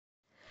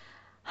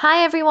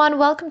Hi everyone,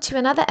 welcome to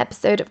another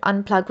episode of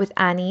Unplug with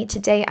Annie.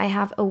 Today I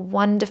have a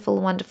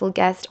wonderful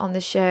guest on the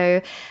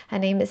show. Her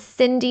name is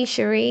Cindy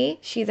Cherie.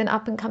 She's an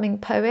up and coming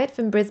poet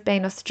from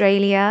Brisbane,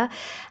 Australia,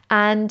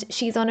 and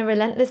she's on a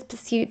relentless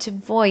pursuit to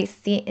voice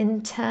the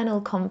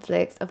internal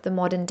conflicts of the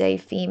modern day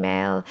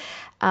female.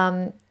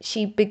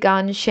 She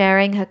began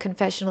sharing her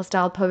confessional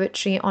style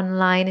poetry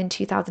online in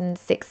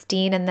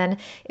 2016, and then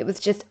it was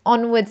just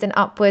onwards and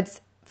upwards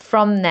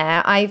from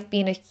there. I've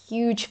been a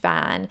huge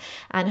fan,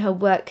 and her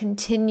work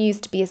continues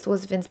to be a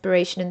source of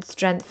inspiration and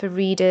strength for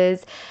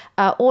readers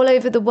all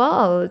over the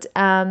world.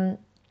 And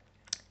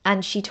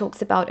she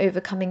talks about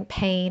overcoming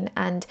pain,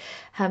 and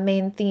her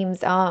main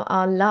themes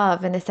are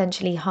love and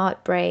essentially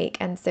heartbreak.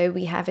 And so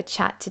we have a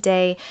chat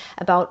today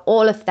about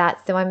all of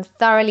that. So I'm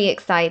thoroughly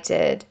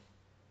excited.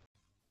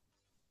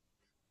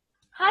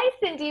 Hi,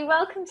 Cindy.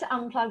 Welcome to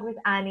Unplug with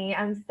Annie.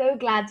 I'm so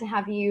glad to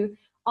have you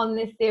on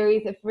this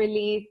series of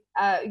release.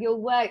 Your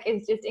work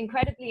is just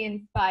incredibly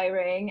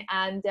inspiring,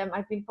 and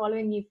I've been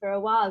following you for a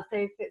while.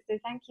 So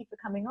thank you for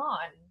coming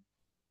on.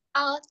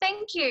 Oh,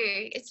 thank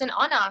you. It's an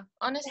honor,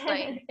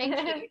 honestly.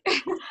 Thank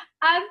you.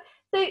 um,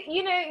 so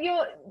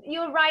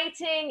your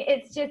writing,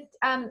 it's just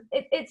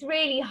it's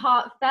really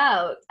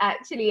heartfelt.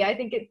 Actually, I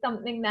think it's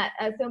something that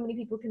so many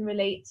people can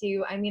relate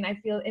to. I mean, I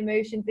feel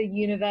emotions are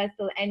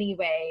universal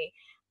anyway,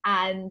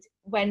 and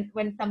when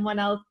someone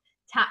else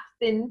taps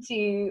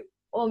into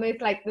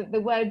almost like the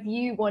words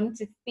you want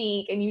to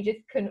speak and you just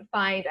couldn't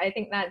find, I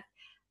think that's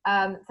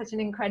such an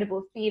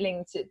incredible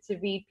feeling to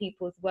read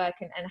people's work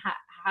and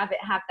have it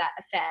have that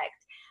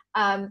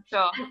effect.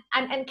 Sure.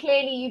 And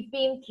clearly you've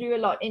been through a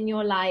lot in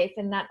your life,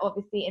 and that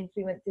obviously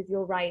influences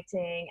your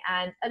writing,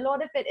 and a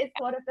lot of it is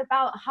sort of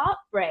about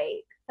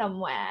heartbreak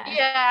somewhere.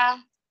 Yeah.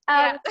 um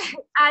Yeah.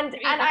 and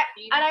Pretty and I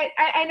lucky. and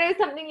I know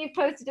something you've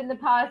posted in the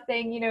past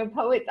saying,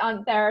 poets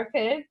aren't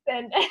therapists,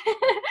 and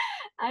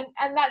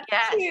and that's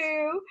Yes.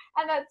 true,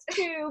 and that's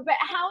true. But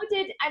how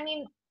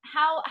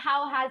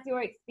has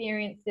your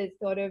experiences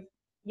sort of,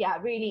 yeah,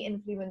 really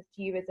influenced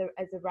you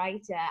as a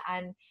writer,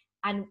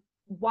 and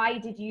why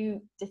did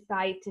you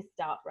decide to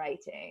start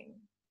writing?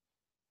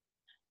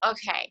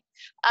 Okay.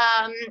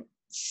 Um,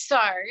 so,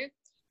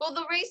 well,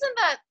 the reason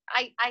that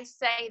I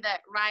say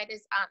that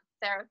writers aren't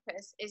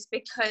therapists is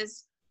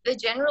because the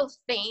general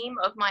theme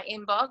of my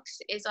inbox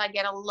is I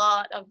get a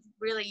lot of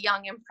really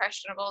young,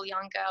 impressionable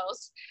young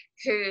girls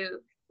who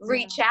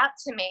reach out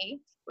to me,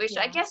 which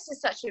I guess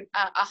is such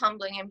a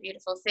humbling and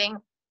beautiful thing,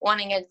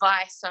 wanting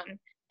advice on.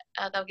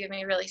 They'll give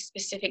me really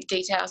specific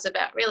details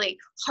about really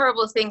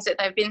horrible things that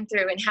they've been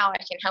through and how I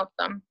can help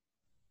them.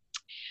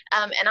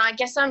 And I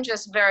guess I'm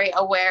just very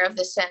aware of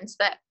the sense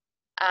that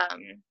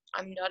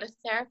I'm not a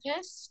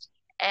therapist.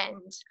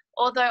 And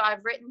although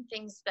I've written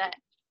things that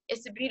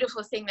it's a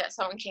beautiful thing that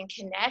someone can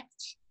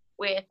connect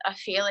with a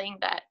feeling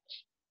that,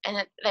 and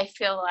that they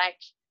feel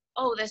like,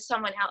 oh, there's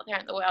someone out there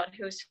in the world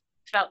who's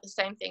felt the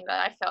same thing that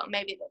I felt,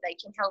 maybe that they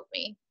can help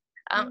me.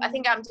 I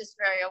think I'm just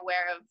very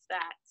aware of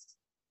that.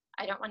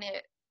 I don't want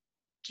to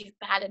give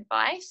bad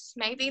advice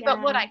maybe,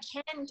 but what I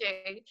can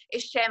do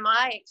is share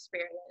my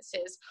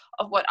experiences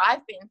of what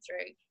I've been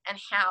through and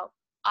how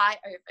I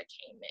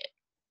overcame it.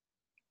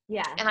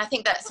 And I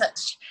think that's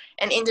such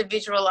an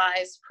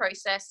individualized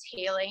process,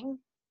 healing.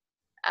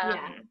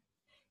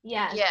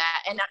 Yeah.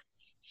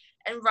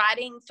 And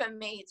writing for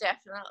me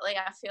definitely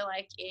I feel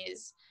like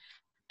is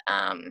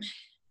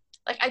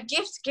like a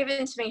gift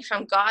given to me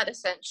from God,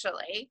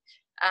 essentially.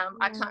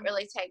 I can't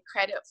really take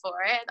credit for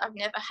it. I've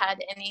never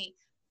had any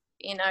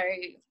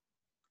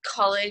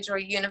college or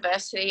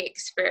university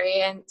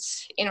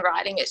experience in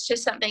writing. It's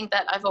just something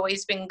that I've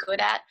always been good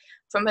at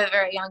from a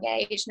very young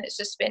age, and it's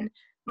just been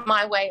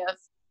my way of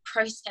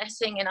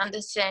processing and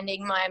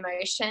understanding my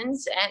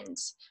emotions. And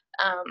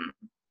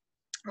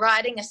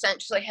writing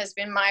essentially has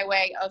been my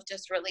way of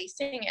just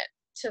releasing it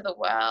to the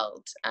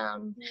world,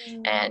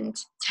 and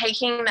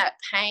taking that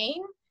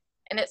pain.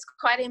 And it's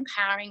quite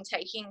empowering,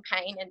 taking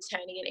pain and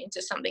turning it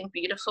into something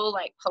beautiful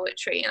like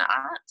poetry and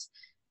art.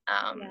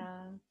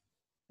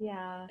 So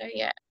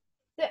yeah.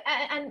 So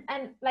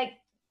and like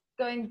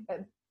going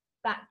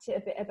back to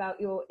a bit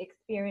about your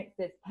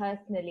experiences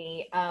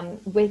personally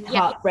with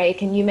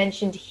heartbreak, and you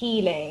mentioned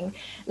healing.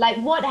 Like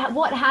what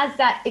has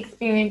that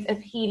experience of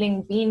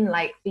healing been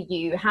like for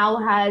you? How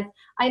has,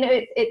 I know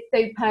it's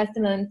so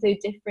personal and so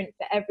different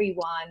for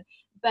everyone,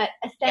 but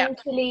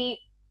essentially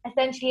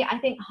I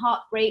think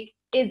heartbreak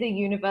is a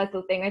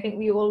universal thing. I think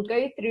we all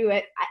go through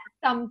it at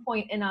some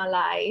point in our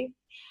life.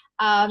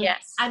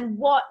 And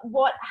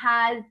what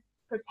has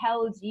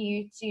propelled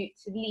you to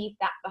leave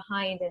that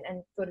behind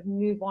and sort of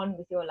move on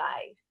with your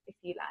life, if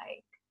you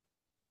like?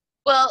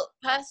 Well,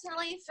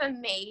 personally for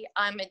me,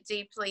 I'm a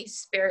deeply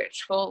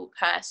spiritual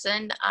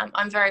person.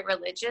 I'm very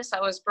religious.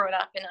 I was brought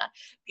up in a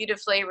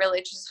beautifully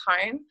religious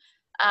home.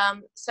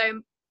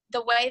 So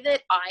the way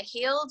that I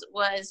healed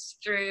was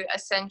through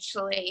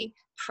essentially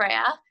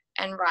prayer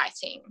and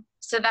writing.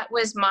 So that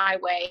was my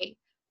way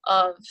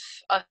of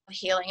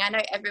healing. I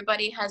know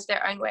everybody has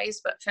their own ways,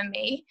 but for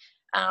me,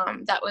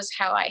 that was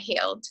how I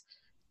healed.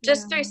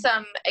 just through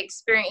some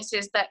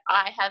experiences that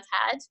I have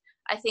had.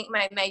 I think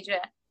my major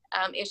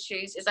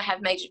issues is I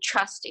have major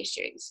trust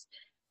issues,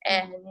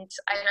 and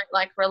I don't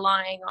like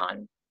relying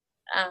on,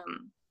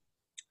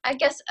 I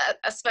guess,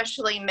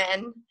 especially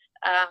men.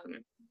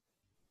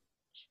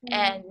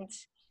 And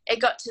it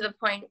got to the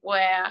point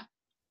where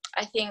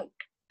I think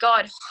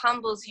God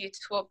humbles you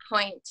to a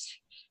point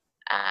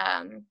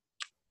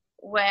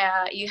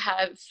where you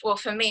have, well,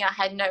 for me, I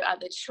had no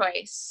other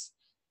choice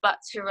but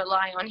to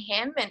rely on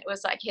him. And it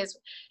was like his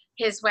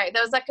way.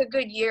 There was like a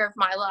good year of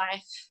my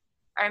life.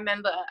 I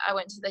remember I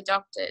went to the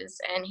doctors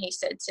and he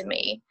said to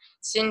me,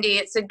 Cindy,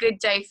 it's a good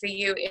day for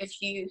you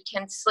if you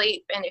can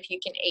sleep and if you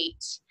can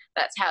eat.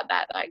 That's how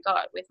bad I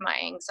got with my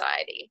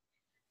anxiety.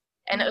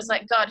 And it was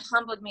like God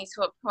humbled me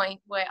to a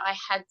point where I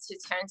had to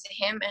turn to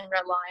him and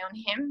rely on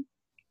him.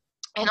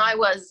 And I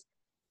was,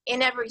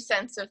 in every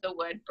sense of the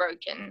word,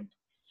 broken.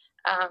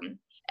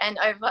 And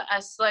over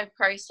a slow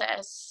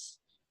process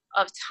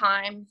of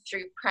time,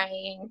 through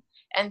praying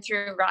and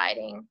through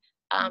writing,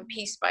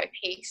 piece by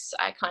piece,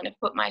 I kind of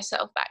put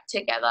myself back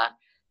together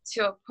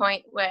to a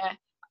point where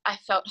I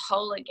felt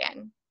whole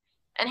again.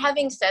 And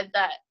having said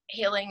that,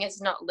 healing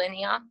is not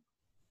linear.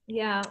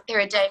 Yeah.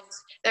 There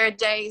are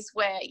days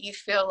where you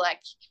feel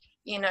like,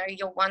 you know,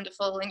 you're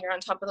wonderful and you're on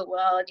top of the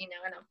world, you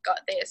know, and I've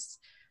got this.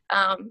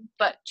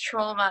 But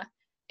trauma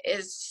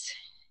is,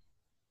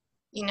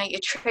 you know, you're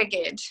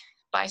triggered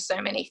by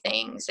so many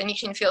things, and you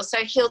can feel so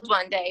healed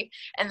one day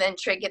and then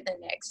triggered the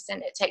next,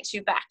 and it takes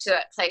you back to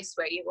that place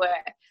where you were.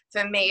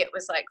 For me, it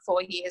was like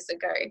 4 years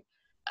ago.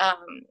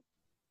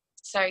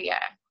 So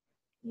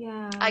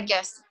I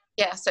guess,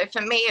 so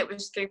for me it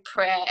was through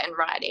prayer and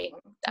writing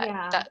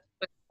that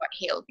was what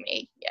healed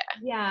me.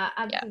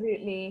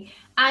 Absolutely.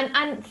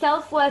 And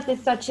self-worth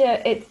is such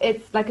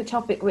it's like a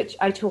topic which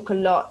I talk a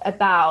lot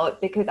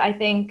about, because I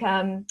think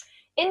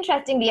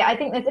interestingly, I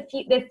think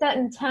there's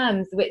certain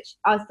terms which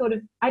are sort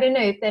of, I don't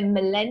know if they're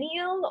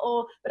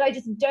millennial but I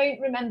just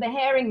don't remember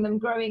hearing them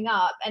growing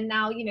up. And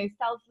now, you know,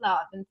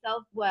 self-love and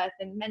self-worth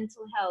and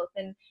mental health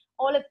and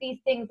all of these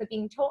things are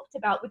being talked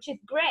about, which is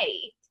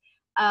great.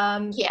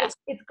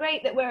 It's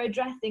great that we're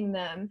addressing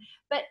them.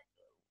 But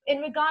in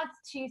regards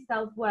to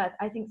self-worth,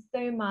 I think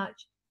so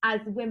much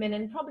as women,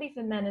 and probably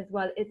for men as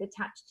well, is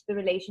attached to the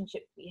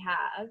relationships we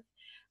have.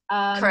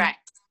 Correct.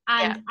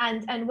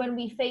 And when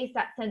we face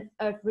that sense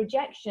of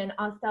rejection,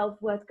 our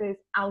self-worth goes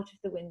out of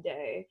the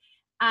window.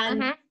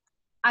 And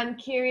I'm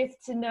curious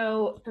to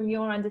know, from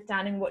your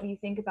understanding, what you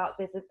think about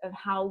this, of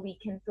how we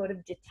can sort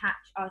of detach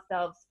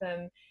ourselves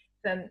from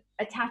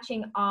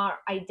attaching our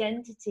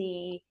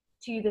identity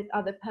to this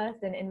other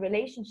person in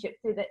relationship,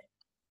 so that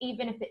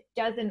even if it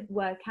doesn't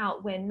work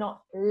out, we're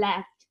not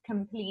left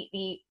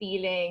completely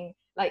feeling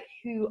like,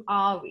 who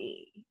are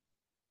we?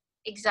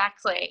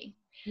 Exactly.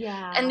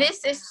 Yeah. And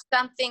this is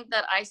something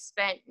that I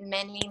spent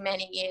many,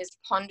 many years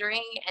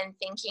pondering and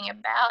thinking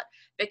about,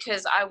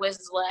 because I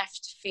was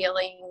left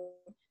feeling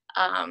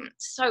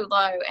so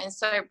low and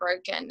so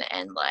broken,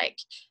 and like,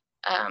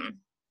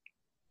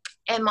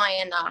 am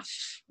I enough?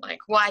 Like,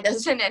 why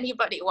doesn't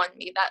anybody want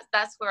me?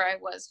 That's where I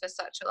was for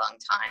such a long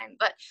time.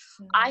 But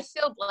I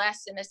feel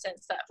blessed in a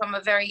sense that from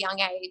a very young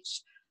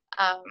age,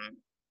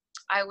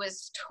 I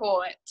was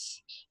taught,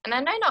 and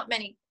I know not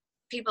many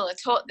people are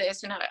taught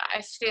this, and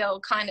I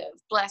feel kind of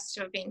blessed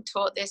to have been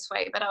taught this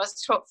way, but I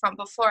was taught from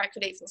before I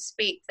could even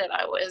speak that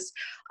I was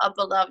a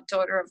beloved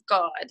daughter of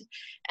God.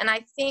 And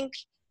I think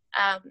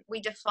we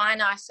define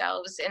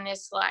ourselves in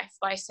this life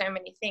by so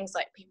many things.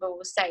 Like, people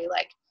will say,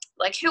 like,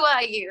 who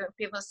are you? And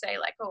people say,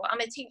 like, oh, I'm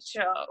a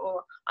teacher,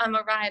 or I'm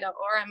a writer,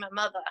 or I'm a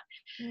mother.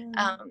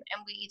 And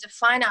we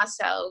define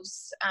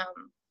ourselves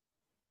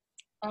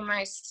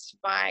almost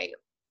by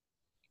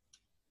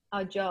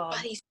our job.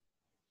 By these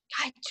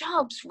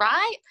jobs,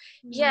 right?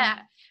 Yeah.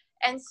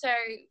 And so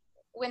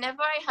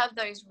whenever I have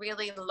those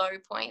really low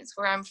points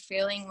where I'm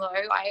feeling low,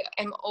 I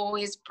am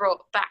always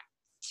brought back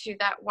to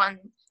that one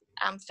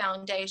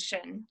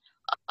foundation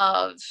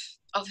of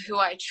who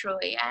I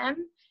truly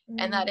am.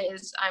 And that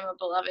is, I'm a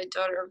beloved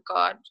daughter of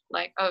God,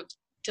 like, of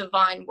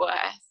divine worth,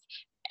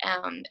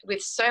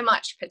 with so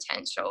much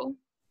potential.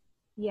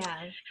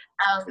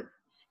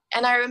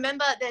 And I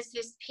remember there's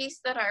this piece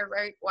that I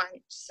wrote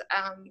once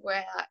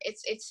where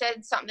it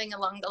said something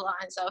along the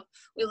lines of,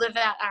 we live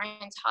out our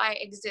entire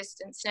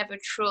existence never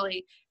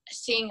truly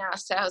seeing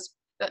ourselves,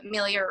 but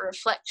merely a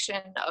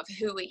reflection of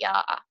who we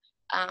are,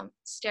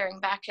 staring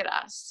back at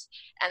us.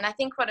 And I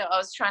think what I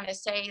was trying to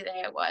say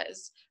there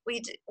was,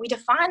 we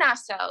define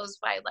ourselves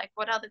by, like,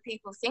 what other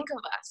people think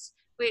of us,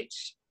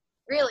 which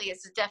really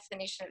is the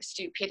definition of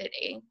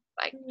stupidity.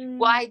 Like,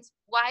 why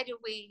do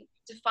we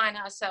define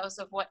ourselves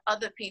of what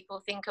other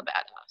people think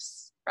about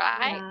us,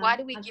 right? Why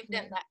do we give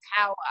them that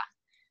power?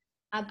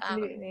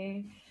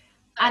 Absolutely.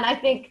 And I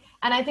think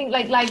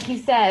like you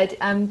said,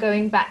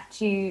 going back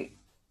to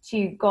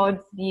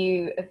God's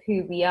view of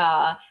who we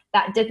are,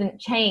 that doesn't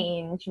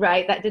change,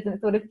 right? That doesn't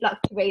sort of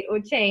fluctuate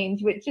or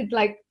change, which is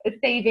like a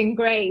saving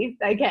grace,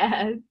 I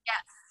guess.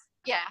 Yes.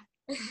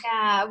 Yeah.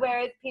 Yeah.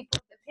 Whereas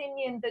people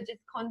opinions are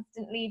just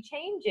constantly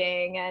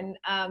changing, and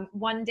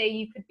one day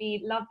you could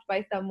be loved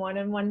by someone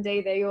and one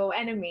day they're your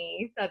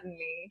enemy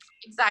suddenly.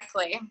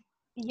 Exactly.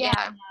 Yeah.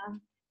 Yeah.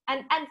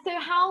 And so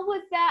how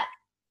was that,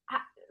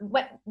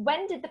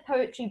 when did the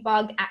poetry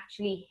bug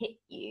actually hit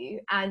you,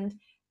 and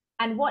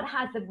what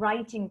has the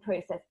writing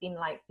process been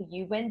like for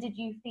you? When did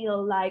you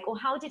feel like, or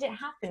how did it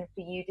happen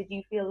for you? Did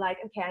you feel like,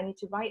 okay, I need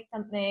to write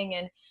something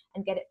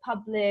and get it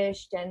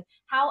published? And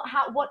how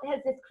what has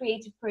this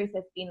creative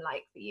process been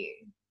like for you?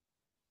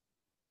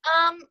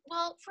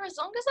 Well, for as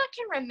long as I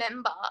can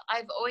remember,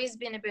 I've always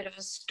been a bit of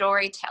a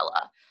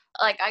storyteller.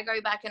 Like, I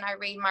go back and I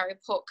read my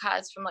report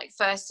cards from like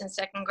first and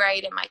second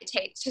grade, and my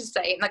teachers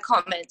say in the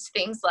comments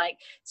things like,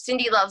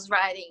 Cindy loves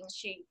writing.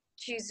 She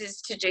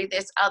chooses to do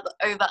this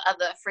over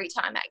other free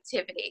time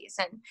activities.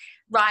 And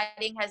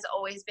writing has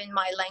always been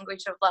my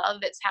language of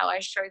love. It's how I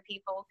show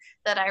people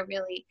that I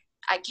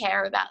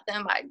care about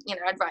them.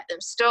 I'd write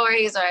them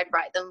stories, or I'd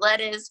write them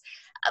letters.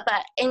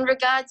 But in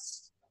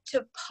regards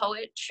to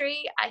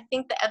poetry, I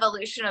think the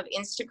evolution of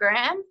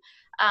Instagram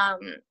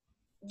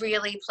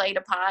really played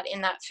a part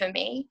in that for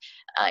me.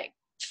 Like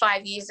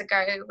 5 years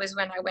ago was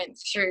when I went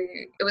through,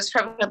 it was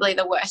probably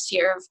the worst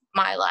year of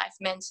my life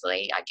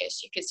mentally. I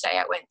guess you could say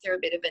I went through a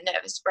bit of a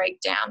nervous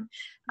breakdown.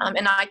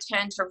 And I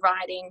turned to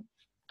writing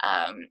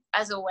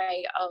as a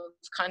way of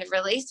kind of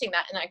releasing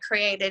that. And I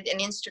created an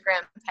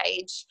Instagram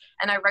page,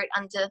 and I wrote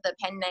under the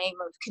pen name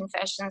of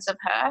Confessions of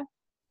Her.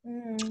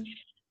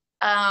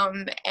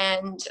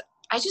 And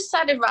I just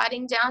started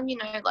writing down,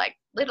 like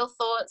little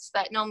thoughts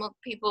that normal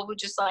people would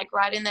just like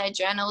write in their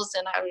journals,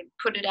 and I would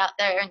put it out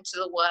there into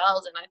the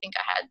world. And I think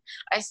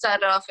I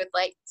started off with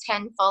like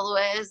 10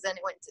 followers, and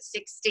it went to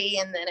 60,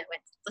 and then it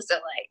went to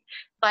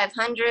like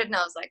 500. And I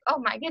was like, oh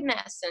my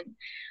goodness. And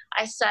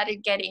I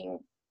started getting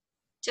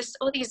just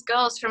all these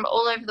girls from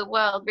all over the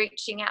world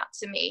reaching out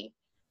to me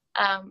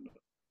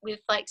with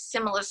like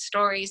similar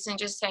stories, and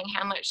just saying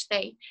how much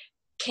they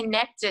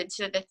connected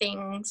to the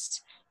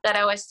things that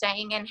I was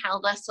saying, and how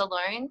less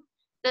alone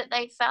that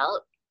they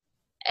felt.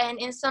 And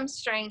in some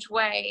strange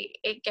way,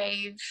 it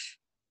gave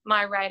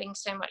my writing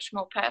so much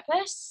more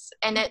purpose,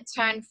 and it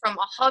turned from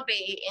a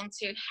hobby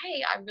into,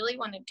 hey, I really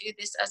want to do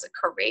this as a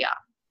career.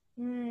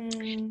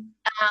 And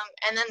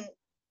then,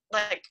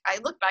 like, I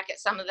look back at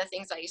some of the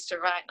things I used to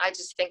write, and I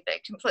just think they're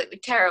completely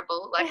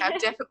terrible. Like,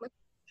 I've definitely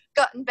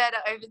gotten better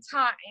over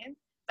time,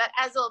 but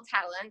as all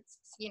talents,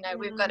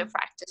 we've got to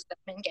practice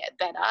them and get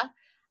better.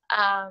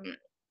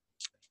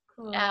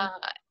 Cool.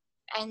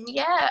 And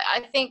yeah, I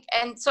think,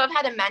 and so I've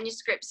had a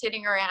manuscript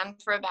sitting around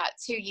for about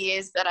 2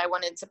 years that I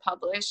wanted to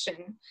publish,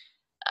 and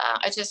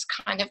I just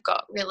kind of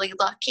got really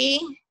lucky.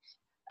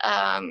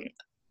 And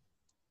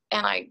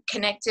I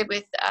connected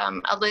with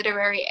a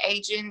literary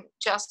agent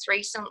just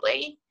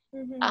recently,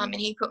 and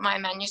he put my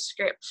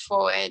manuscript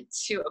forward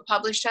to a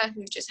publisher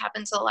who just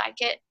happened to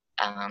like it.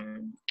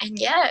 And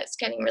yeah, it's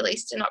getting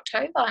released in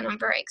October, and I'm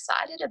very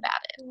excited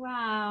about it.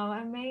 Wow,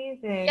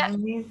 amazing. Yeah.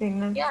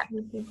 Amazing. Yeah.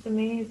 That's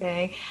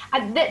amazing.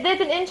 There's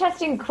an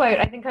interesting quote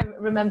I think I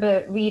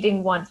remember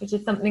reading once, which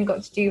is something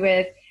got to do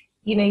with,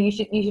 you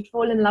should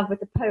fall in love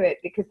with a poet,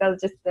 because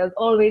they'll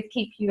always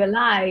keep you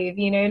alive,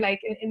 like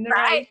in the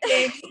right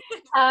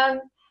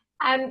writing.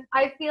 And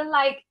I feel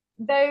like,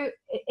 though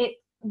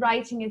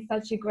writing is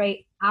such a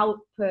great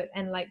output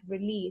and like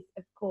release,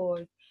 of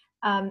course,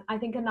 I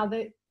think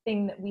another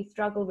thing that we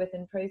struggle with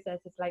in process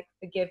is like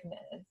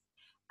forgiveness.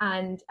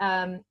 And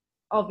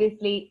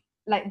obviously,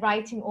 like,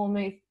 writing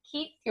almost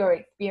keeps your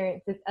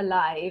experiences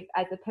alive,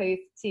 as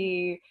opposed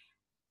to,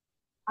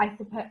 I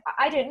suppose,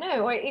 I don't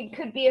know, or it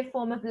could be a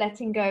form of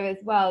letting go as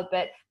well,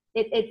 but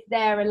it's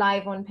there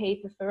alive on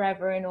paper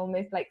forever and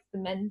almost like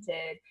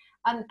cemented.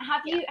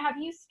 Have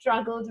you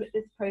struggled with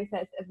this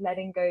process of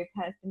letting go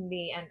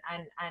personally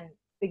and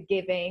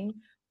forgiving,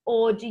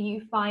 or do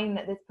you find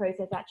that this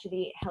process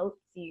actually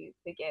helps you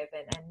forgive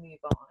and move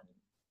on?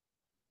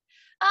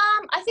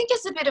 I think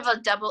it's a bit of a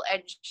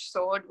double-edged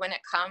sword when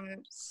it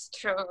comes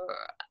to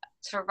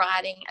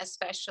writing,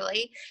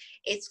 especially.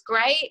 It's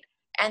great,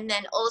 and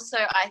then also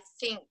I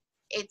think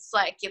it's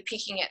like you're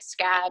picking at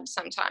scabs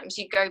sometimes.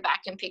 You go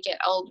back and pick at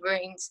old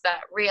wounds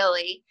that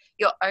really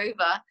you're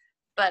over,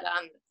 but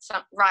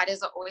some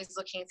writers are always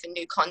looking for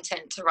new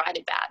content to write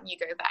about, and you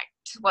go back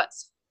to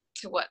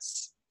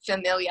what's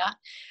familiar.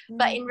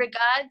 But in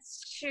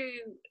regards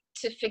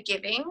to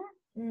forgiving,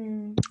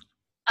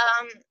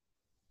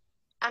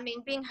 I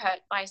mean, being hurt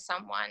by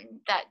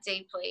someone that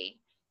deeply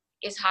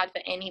is hard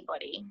for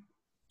anybody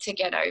to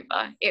get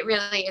over. It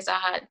really is a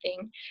hard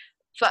thing.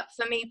 But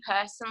for me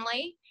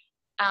personally,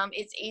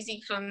 it's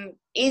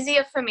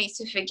easier for me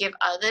to forgive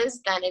others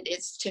than it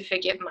is to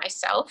forgive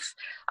myself.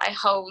 I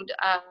hold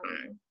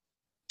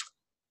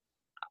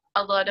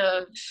a lot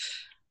of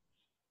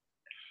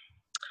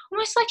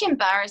almost like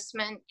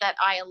embarrassment that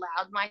I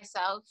allowed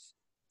myself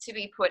to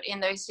be put in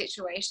those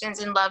situations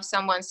and love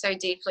someone so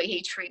deeply.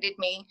 He treated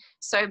me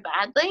so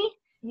badly.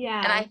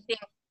 Yeah. And I think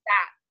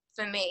that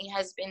for me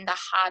has been the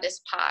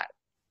hardest part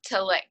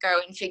to let go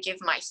and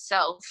forgive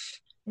myself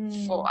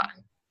for.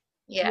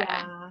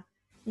 Yeah.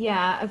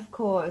 Yeah, of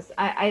course.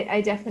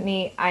 I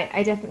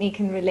definitely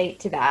can relate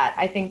to that.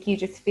 I think you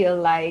just feel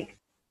like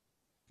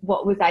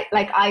what was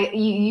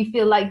you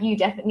feel like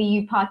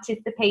you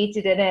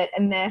participated in it,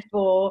 and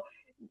therefore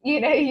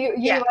Yeah.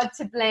 you are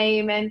to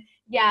blame. And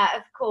yeah,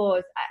 of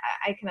course,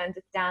 I can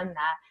understand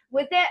that.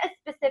 Was there a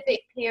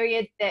specific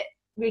period that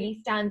really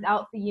stands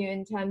out for you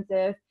in terms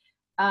of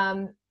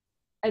um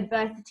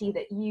adversity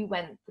that you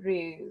went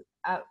through,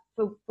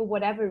 for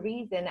whatever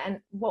reason, and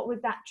what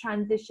was that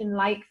transition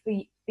like for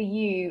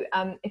you,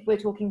 if we're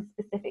talking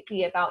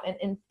specifically about an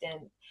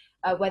instance,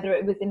 whether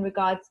it was in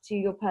regards to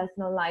your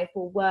personal life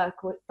or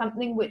work, or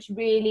something which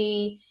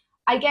really,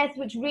 I guess,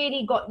 which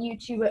really got you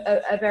to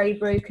a very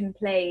broken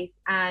place,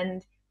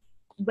 and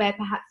where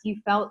perhaps you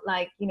felt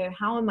like,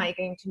 how am I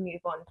going to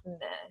move on from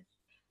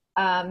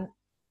this?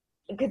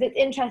 Because it's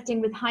interesting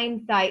with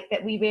hindsight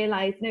that we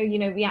realize, no,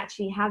 we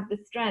actually have the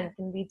strength,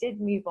 and we did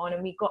move on,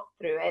 and we got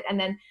through it. And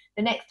then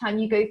the next time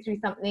you go through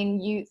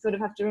something, you sort of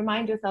have to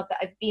remind yourself that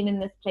I've been in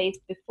this place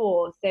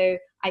before, so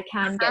I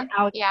can get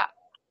out. Yeah.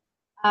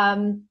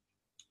 um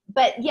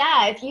but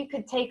yeah, if you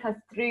could take us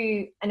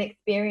through an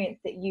experience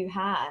that you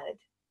had.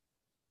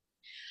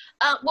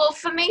 Well,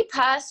 for me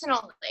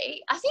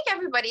personally, I think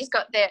everybody's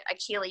got their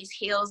Achilles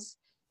heels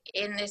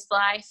in this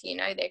life,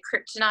 their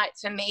kryptonite.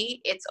 For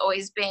me, it's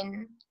always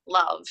been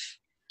love.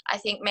 I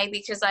think maybe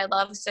because I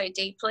love so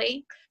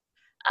deeply.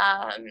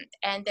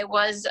 And there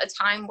was a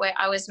time where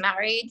I was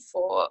married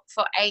for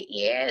 8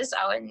 years,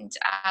 and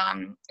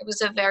it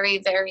was a very,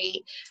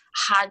 very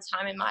hard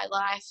time in my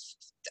life.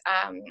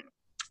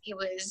 He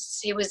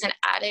was an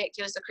addict.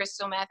 He was a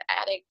crystal meth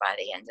addict by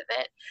the end of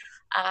it.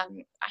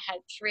 I had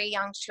 3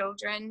 young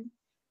children.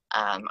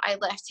 I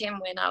left him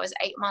when I was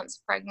 8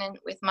 months pregnant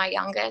with my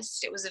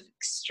youngest. It was an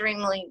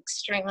extremely,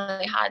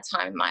 extremely hard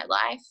time in my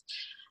life.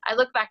 I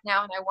look back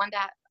now and I wonder,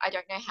 I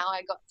don't know how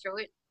I got through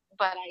it,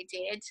 but I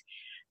did.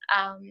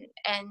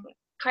 And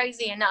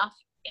crazy enough,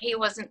 he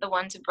wasn't the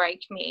one to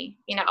break me.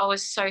 I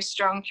was so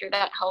strong through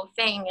that whole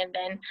thing. And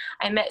then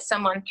I met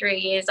someone 3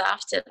 years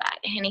after that,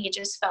 and he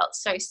just felt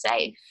so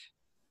safe.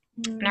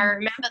 And I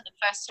remember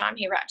the first time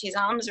he wrapped his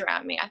arms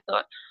around me, I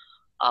thought,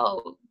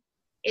 oh,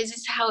 is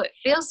this how it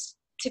feels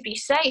to be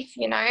safe,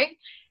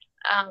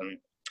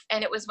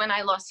 and it was when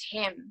I lost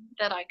him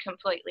that I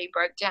completely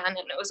broke down, and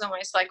it was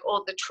almost like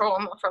all the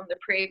trauma from the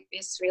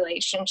previous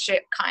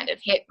relationship kind of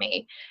hit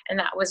me, and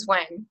that was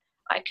when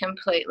I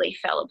completely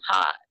fell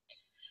apart.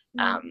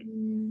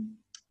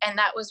 And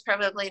that was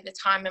probably the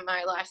time in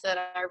my life that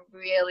I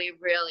really,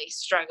 really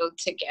struggled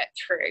to get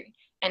through,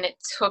 and it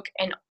took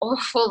an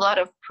awful lot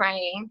of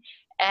praying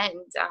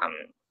and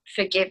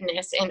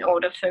forgiveness in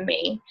order for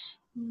me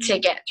to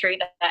get through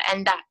that.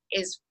 And that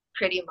is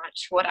pretty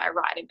much what I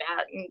write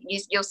about. And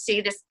you'll see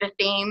the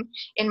theme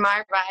in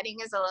my writing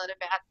is a lot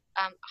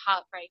about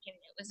heartbreak, and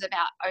it was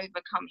about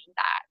overcoming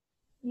that.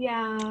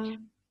 Yeah.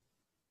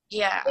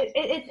 Yeah.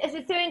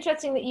 It's so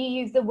interesting that you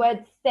use the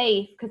word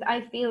safe, because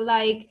I feel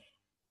like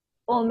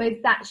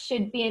almost that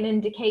should be an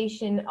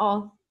indication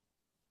of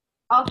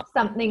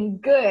something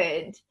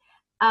good.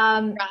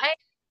 Right.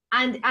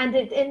 And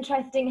it's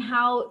interesting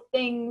how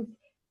things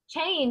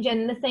change,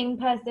 and the same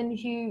person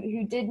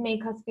who did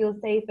make us feel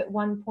safe at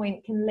one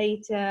point can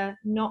later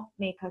not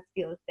make us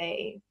feel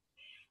safe.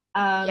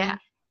 Yeah.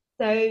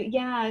 So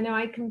yeah, no,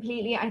 I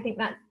think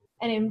that's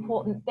an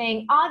important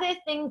thing. Are there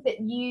things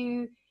that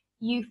you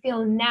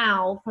feel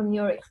now from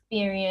your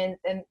experience,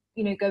 and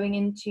going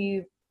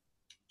into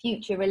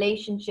future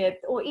relationships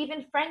or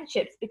even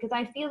friendships, because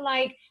I feel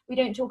like we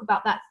don't talk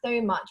about that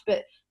so much,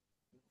 but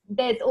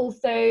there's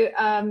also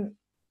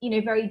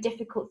very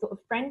difficult sort of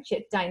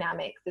friendship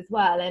dynamics as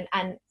well,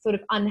 and sort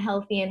of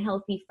unhealthy and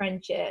healthy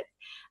friendships.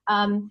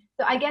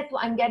 So I guess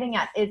what I'm getting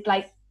at is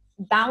like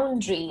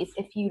boundaries,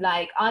 if you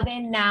like. Are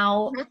there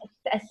now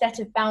a set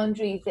of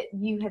boundaries that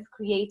you have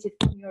created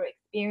from your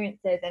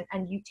experiences,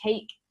 and you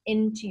take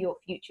into your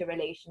future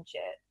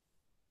relationship?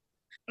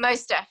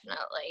 Most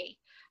definitely.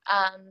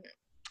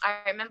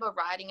 I remember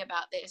writing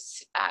about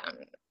this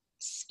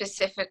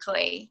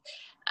specifically.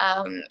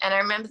 And I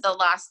remember the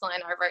last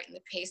line I wrote in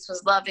the piece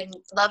was,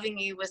 loving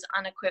you was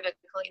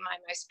unequivocally my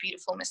most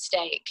beautiful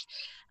mistake.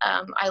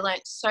 I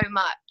learned so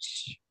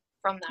much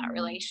from that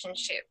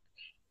relationship.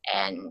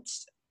 And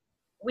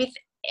with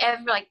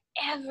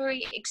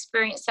every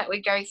experience that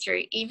we go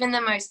through, even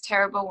the most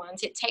terrible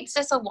ones, it takes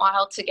us a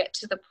while to get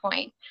to the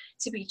point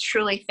to be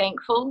truly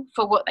thankful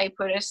for what they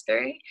put us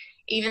through,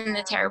 even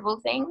the terrible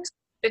things,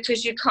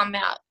 because you come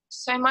out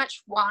so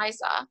much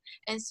wiser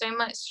and so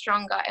much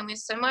stronger, and with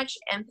so much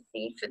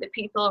empathy for the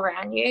people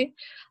around you.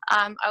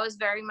 I was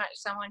very much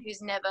someone who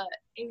never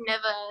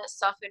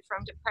suffered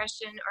from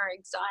depression or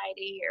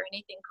anxiety or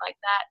anything like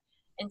that.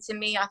 And to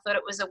me, I thought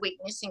it was a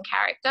weakness in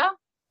character.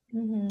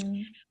 Mm-hmm.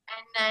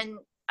 And then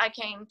I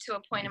came to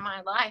a point in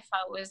my life,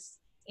 I was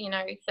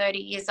 30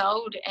 years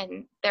old,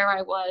 and there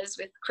I was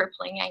with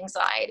crippling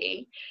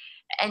anxiety.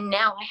 And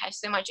now I have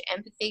so much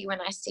empathy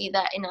when I see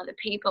that in other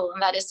people,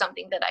 and that is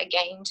something that I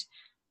gained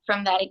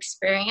from that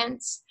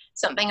experience.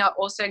 Something I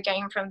also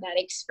gained from that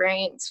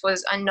experience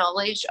was a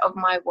knowledge of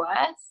my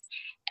worth,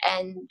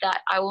 and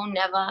that I will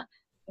never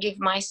give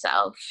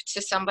myself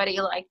to somebody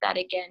like that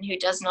again who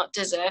does not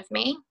deserve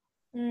me.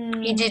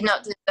 He did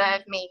not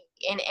deserve me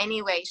in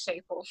any way,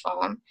 shape, or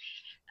form.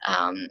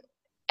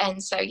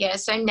 And so, yeah,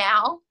 so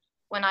now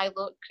when I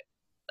look,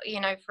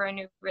 for a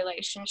new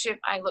relationship,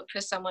 I look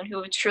for someone who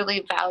will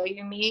truly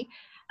value me,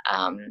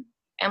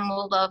 and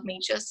will love me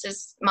just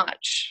as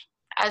much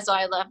as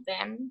I love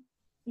them.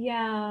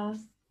 Yeah.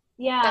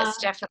 Yeah. That's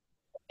definitely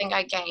something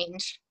I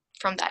gained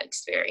from that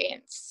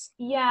experience.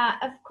 Yeah,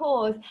 of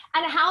course.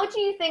 And how do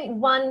you think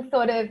one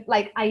sort of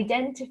like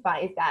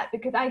identifies that?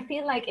 Because I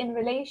feel like in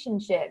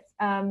relationships,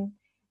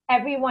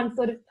 everyone's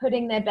sort of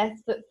putting their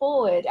best foot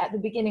forward at the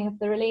beginning of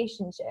the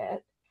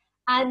relationship.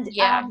 And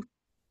Yeah.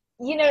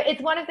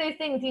 It's one of those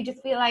things you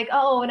just feel like,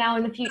 oh, now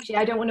in the future,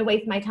 I don't want to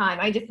waste my time.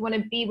 I just want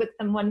to be with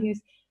someone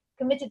who's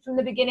committed from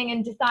the beginning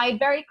and decide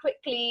very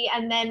quickly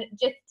and then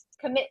just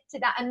commit to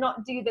that and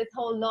not do this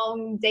whole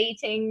long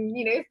dating,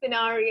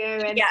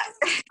 scenario. And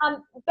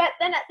but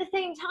then at the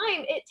same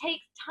time, it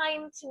takes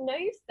time to know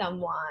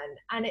someone,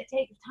 and it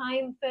takes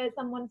time for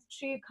someone's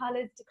true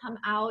colors to come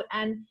out,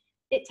 and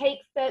it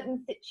takes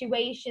certain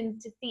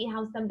situations to see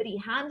how somebody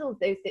handles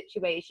those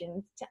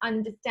situations, to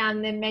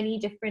understand their many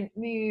different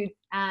moods.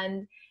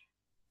 And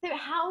so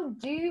how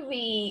do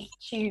we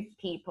choose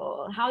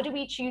people? How do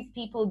we choose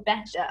people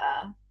better?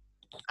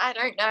 I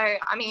don't know.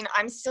 I mean,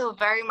 I'm still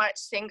very much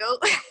single.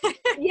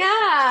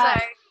 Yeah.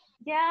 So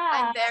yeah.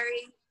 I'm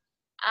very,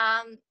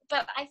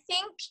 but I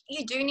think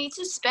you do need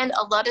to spend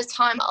a lot of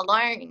time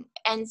alone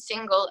and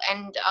single,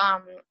 and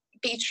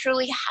be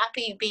truly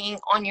happy being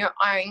on your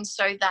own,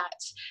 so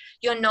that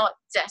you're not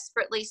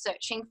desperately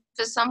searching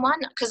for someone.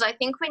 Because I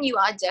think when you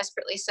are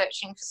desperately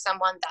searching for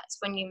someone, that's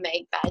when you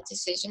make bad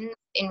decisions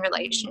in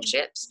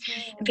relationships.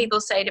 And people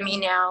say to me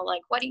now,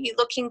 like, what are you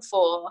looking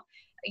for,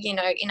 in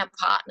a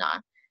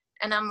partner?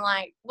 And I'm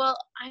like, well,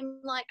 I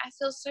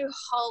feel so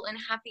whole and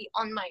happy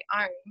on my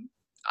own.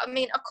 I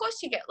mean, of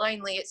course you get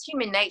lonely. It's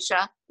human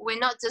nature. We're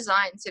not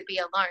designed to be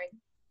alone.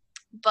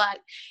 But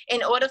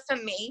in order for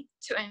me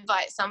to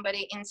invite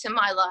somebody into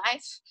my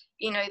life,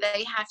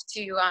 they have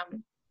to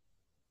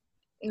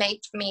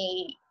make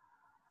me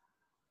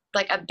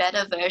like a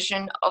better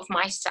version of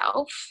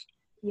myself.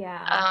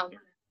 Yeah.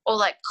 Or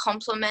like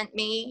compliment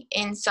me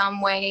in some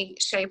way,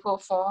 shape, or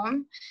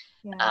form.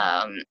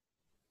 Yeah.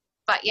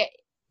 But yeah,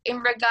 in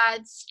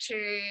regards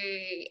to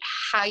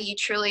how you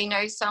truly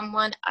know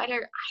someone, I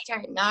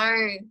don't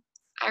know.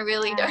 I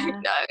really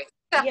don't know. It's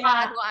a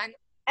hard one.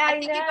 I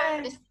think you've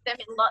got to see them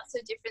in lots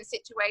of different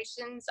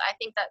situations. I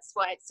think that's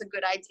why it's a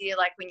good idea,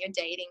 like when you're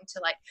dating,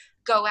 to like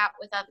go out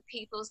with other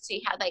people,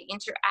 see how they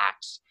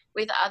interact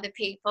with other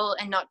people,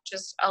 and not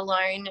just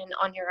alone and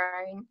on your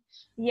own.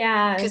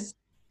 Yeah. Because,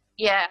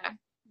 yeah.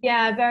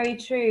 Yeah, very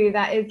true.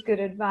 That is good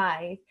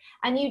advice.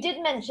 And you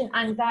did mention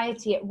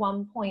anxiety at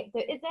one point. So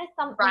is there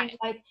something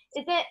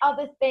is there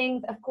other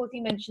things? Of course,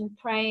 you mentioned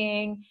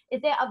praying.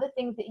 Is there other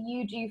things that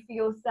you do for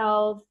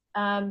yourself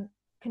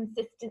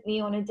consistently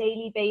on a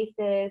daily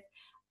basis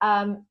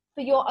for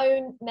your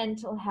own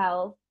mental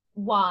health,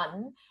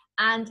 one?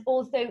 And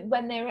also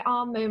when there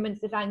are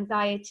moments of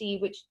anxiety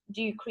which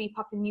do creep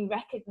up and you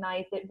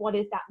recognize it, what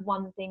is that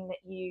one thing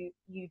that you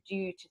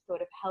do to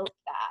sort of help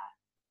that?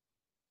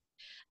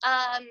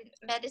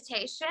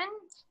 Meditation,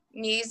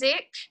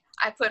 music.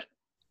 I put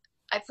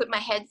my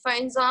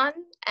headphones on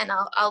and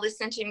I'll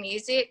listen to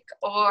music,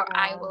 or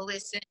I will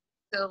listen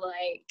to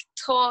like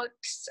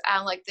talks,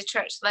 like the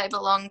church that I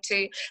belong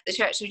to, the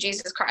Church of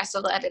Jesus Christ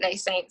of Latter-day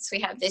Saints. We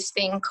have this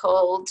thing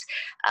called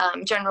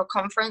General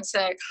Conference.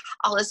 So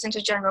I'll listen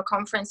to General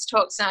Conference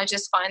talks, and I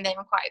just find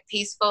them quite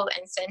peaceful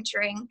and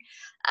centering.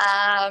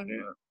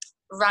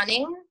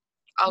 Running.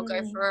 I'll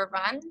go for a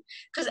run,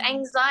 because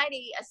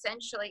anxiety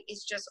essentially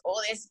is just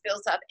all this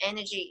built up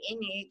energy in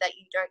you that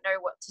you don't know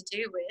what to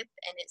do with.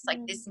 And it's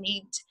like this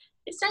need,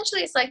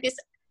 essentially it's like this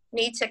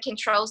need to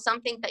control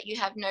something that you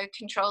have no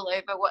control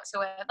over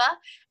whatsoever.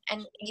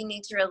 And you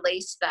need to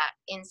release that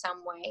in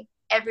some way.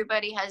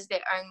 Everybody has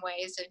their own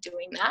ways of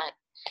doing that.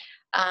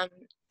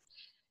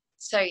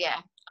 So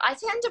yeah, I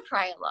tend to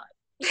pray a lot.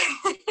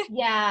 I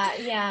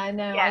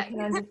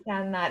can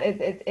understand that.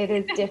 It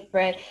is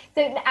different.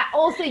 So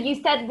also you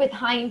said, with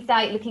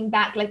hindsight, looking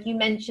back, like you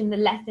mentioned the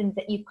lessons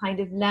that you've kind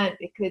of learned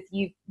because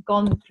you've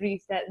gone through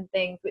certain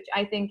things, which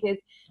I think is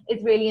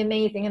really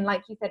amazing. And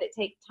like you said, it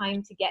takes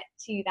time to get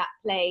to that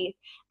place.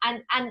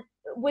 And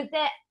was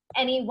there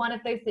any one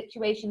of those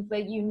situations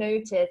where you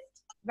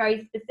noticed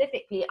very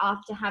specifically,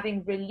 after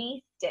having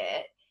released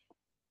it,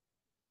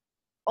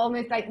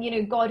 almost like,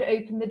 God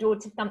opened the door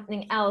to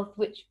something else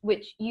which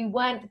you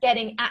weren't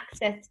getting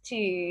access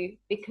to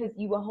because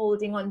you were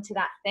holding on to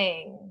that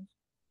thing?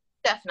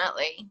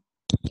 Definitely.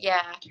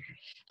 Yeah.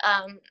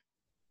 And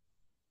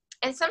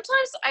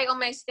sometimes I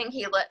almost think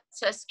he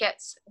lets us get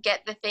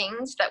the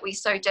things that we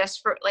so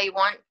desperately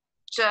want,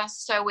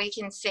 just so we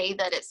can see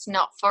that it's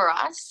not for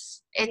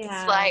us. It's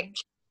like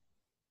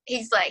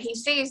he's like, he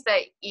sees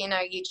that, you know,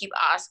 you keep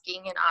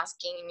asking and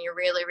asking and you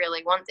really,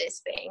 really want this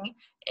thing.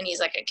 And he's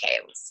like, okay,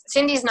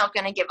 Cindy's not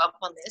going to give up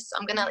on this.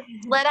 I'm going to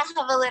let her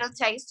have a little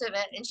taste of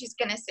it and she's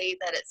going to see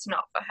that it's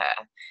not for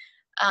her.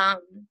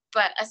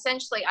 But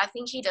essentially, I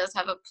think he does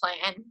have a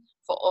plan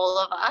for all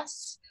of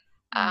us.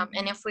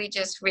 And if we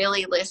just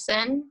really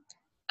listen,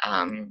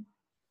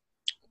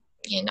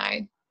 you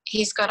know,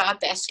 he's got our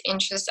best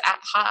interests at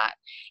heart.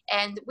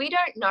 And we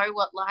don't know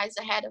what lies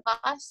ahead of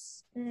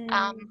us.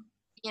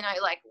 You know,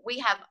 like we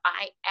have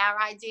our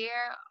idea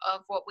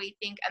of what we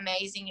think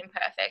amazing and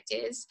perfect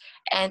is.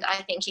 And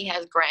I think he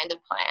has grander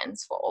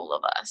plans for all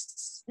of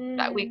us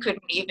that we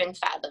couldn't even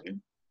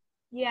fathom.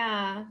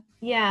 Yeah.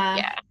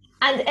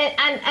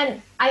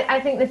 And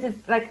I think this is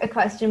like a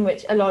question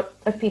which a lot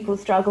of people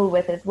struggle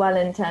with as well,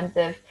 in terms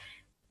of,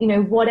 you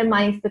know, what am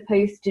I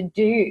supposed to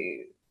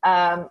do?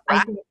 Right.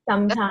 I think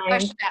sometimes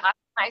that's a question I ask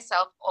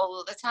myself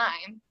all of the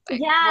time. Like,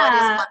 yeah, what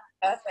is my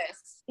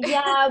purpose?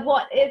 Yeah,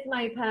 what is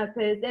my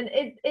purpose? And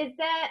is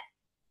there,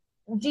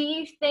 do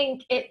you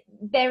think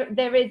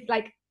there is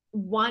like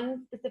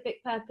one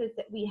specific purpose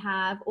that we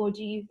have, or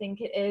do you think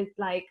it is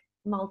like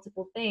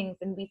multiple things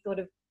and we sort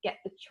of get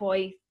the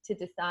choice to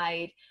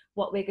decide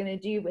what we're going to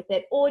do with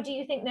it? Or do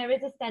you think there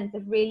is a sense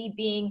of really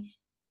being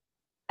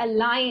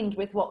aligned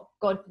with what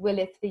God's will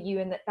is for you,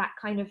 and that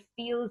kind of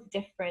feels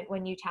different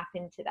when you tap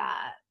into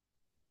that?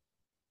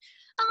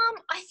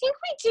 I think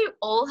we do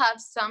all have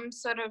some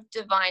sort of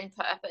divine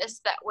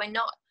purpose that we're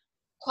not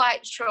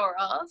quite sure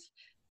of,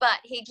 but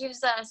he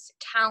gives us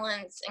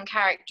talents and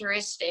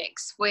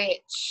characteristics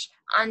which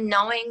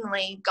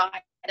unknowingly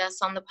guide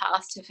us on the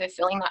path to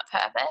fulfilling that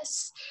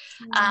purpose.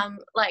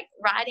 Like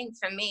writing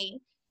for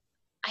me,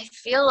 I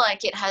feel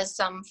like it has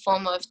some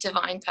form of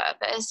divine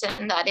purpose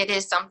and that it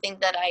is something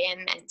that I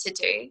am meant to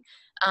do.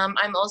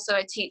 I'm also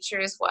a teacher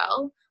as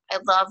well. I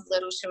love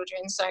little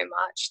children so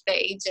much.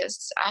 They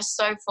just are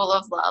so full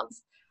of love.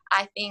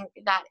 I think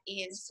that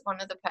is one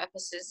of the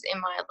purposes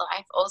in my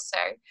life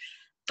also.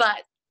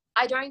 But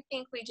I don't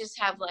think we just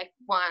have like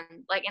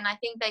one, like, and I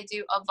think they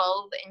do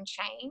evolve and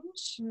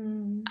change.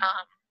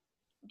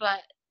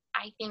 But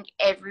I think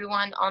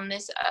everyone on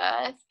this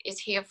earth is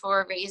here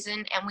for a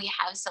reason and we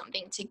have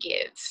something to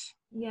give.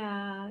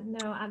 Yeah,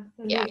 no,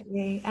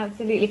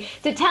 absolutely.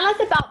 So tell us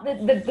about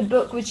the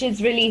book, which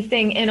is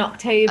releasing in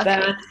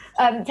October.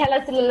 Okay. Tell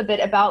us a little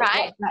bit about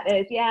what that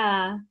is.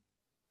 Yeah.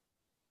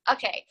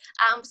 Okay.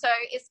 So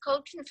it's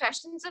called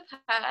Confessions of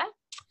Her.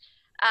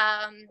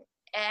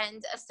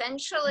 And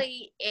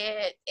essentially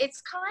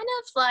it's kind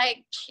of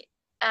like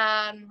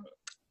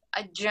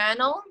a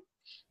journal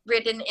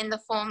written in the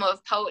form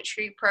of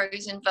poetry,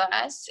 prose, and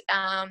verse.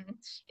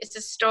 It's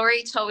a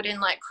story told in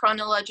like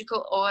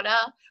chronological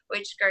order,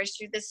 which goes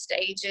through the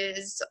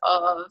stages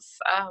of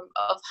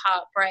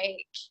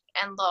heartbreak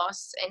and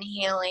loss and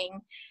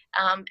healing.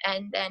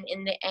 And then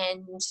in the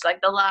end, like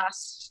the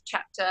last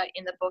chapter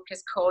in the book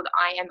is called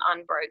I Am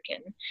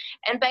Unbroken.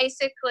 And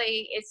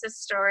basically it's a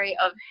story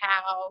of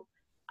how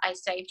I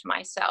saved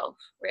myself,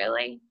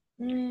 really.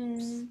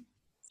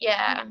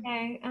 Yeah.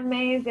 Okay,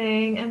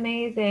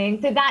 amazing.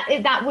 So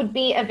that would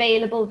be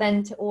available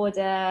then to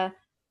order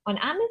on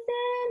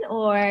Amazon,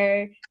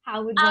 or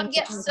how would one?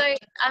 Yes, so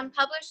I'm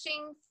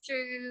publishing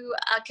through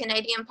a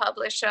Canadian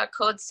publisher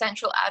called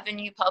Central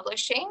Avenue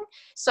Publishing.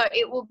 So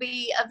it will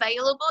be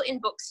available in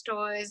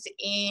bookstores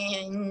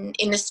in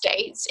the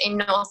States, in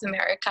North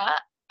America,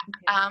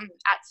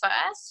 at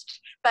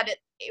first, but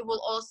it will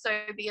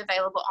also be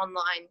available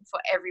online for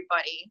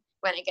everybody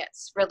when it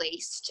gets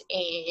released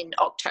in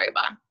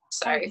October.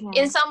 So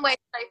in some way,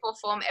 shape or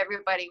form,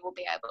 everybody will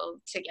be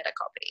able to get a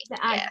copy. To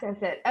access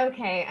it.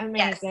 Okay,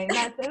 amazing.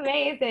 Yes. That's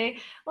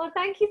amazing. Well,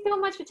 thank you so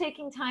much for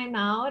taking time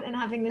out and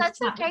having this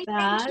chat with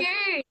us. Thank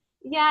you.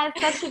 Yeah,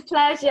 it's such a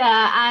pleasure,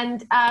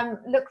 and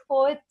look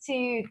forward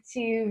to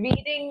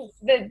reading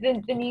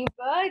the new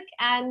book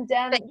and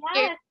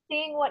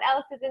seeing what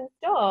else is in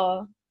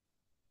store.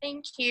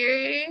 Thank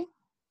you.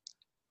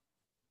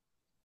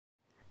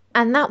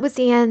 And that was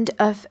the end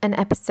of an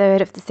episode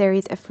of the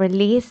series of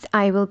Release.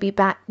 I will be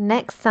back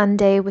next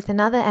Sunday with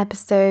another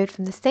episode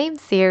from the same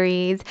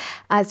series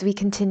as we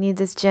continue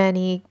this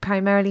journey,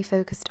 primarily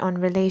focused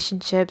on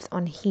relationships,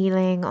 on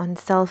healing, on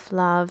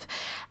self-love.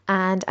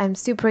 And I'm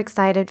super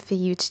excited for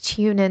you to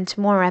tune in to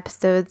more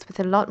episodes with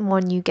a lot more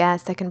new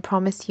guests. I can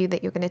promise you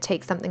that you're going to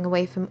take something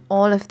away from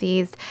all of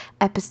these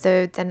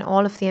episodes and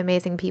all of the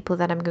amazing people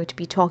that I'm going to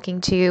be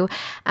talking to.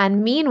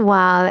 And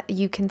meanwhile,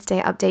 you can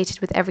stay updated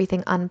with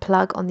everything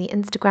Unplug on the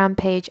Instagram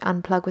page,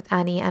 Unplug with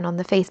Annie, and on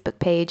the Facebook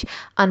page,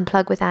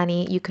 Unplug with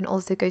Annie. You can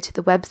also go to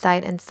the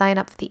website and sign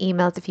up for the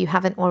emails if you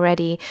haven't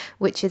already,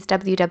 which is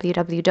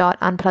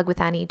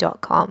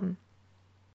www.unplugwithannie.com.